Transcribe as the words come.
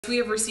We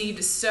have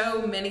received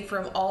so many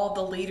from all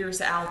the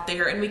leaders out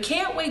there, and we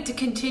can't wait to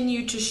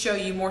continue to show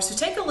you more. So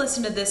take a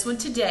listen to this one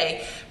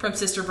today from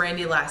Sister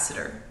Brandy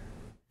Lassiter.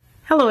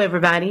 Hello,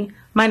 everybody.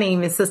 My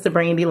name is Sister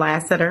Brandy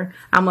Lassiter.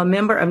 I'm a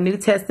member of New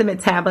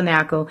Testament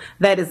Tabernacle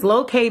that is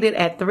located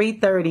at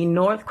 330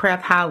 North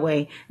Craft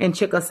Highway in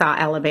Chickasaw,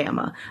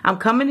 Alabama. I'm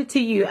coming to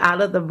you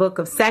out of the book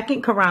of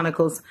 2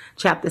 Chronicles,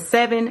 chapter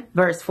 7,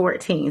 verse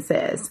 14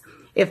 says,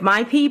 "If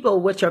my people,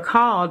 which are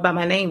called by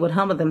my name, would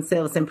humble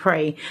themselves and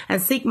pray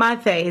and seek my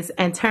face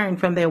and turn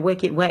from their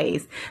wicked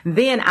ways,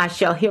 then I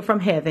shall hear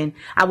from heaven.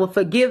 I will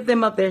forgive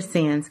them of their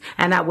sins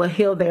and I will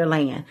heal their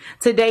land."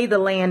 Today, the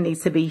land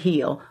needs to be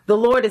healed. The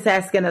Lord is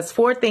asking us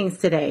 4 things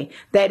today.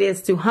 That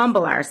is to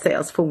humble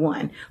ourselves, for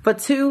 1. For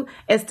 2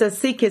 is to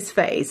seek his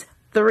face.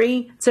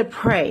 3, to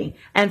pray.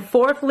 And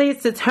 4thly,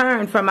 is to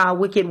turn from our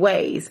wicked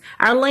ways.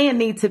 Our land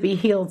needs to be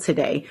healed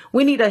today.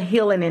 We need a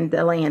healing in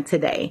the land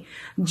today.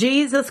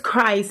 Jesus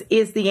Christ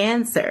is the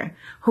answer.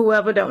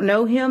 Whoever don't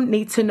know him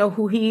needs to know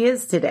who he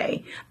is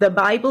today. The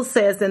Bible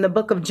says in the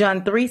book of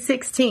John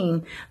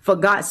 3:16, "For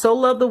God so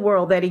loved the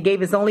world that he gave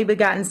his only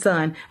begotten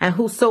Son, and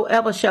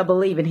whosoever shall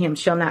believe in him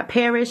shall not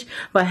perish,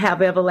 but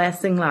have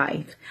everlasting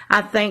life."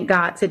 I thank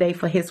God today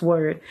for his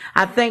word.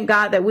 I thank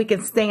God that we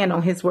can stand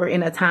on his word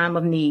in a time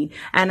of need.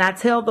 And I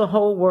tell the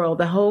whole world,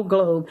 the whole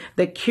globe,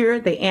 the cure,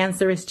 the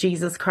answer is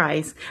Jesus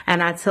Christ.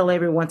 And I tell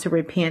everyone to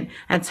repent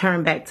and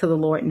turn back to the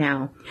Lord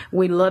now.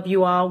 We love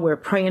you all. We're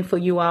praying for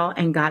you all,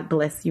 and God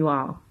bless you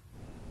all.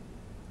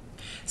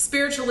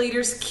 Spiritual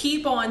leaders,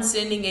 keep on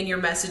sending in your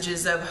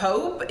messages of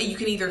hope. You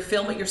can either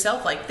film it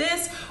yourself like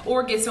this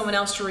or get someone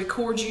else to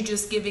record you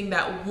just giving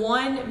that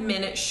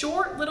 1-minute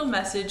short little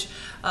message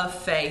of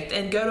faith.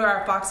 And go to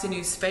our Fox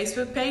News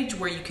Facebook page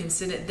where you can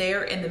send it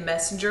there in the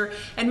messenger,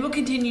 and we'll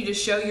continue to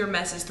show your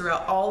message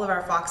throughout all of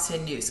our Fox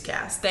 10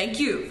 newscasts. Thank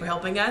you for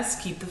helping us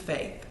keep the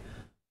faith.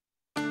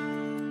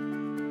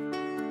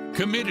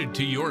 Committed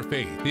to Your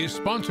Faith is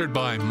sponsored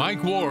by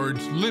Mike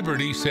Ward's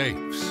Liberty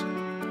Safes.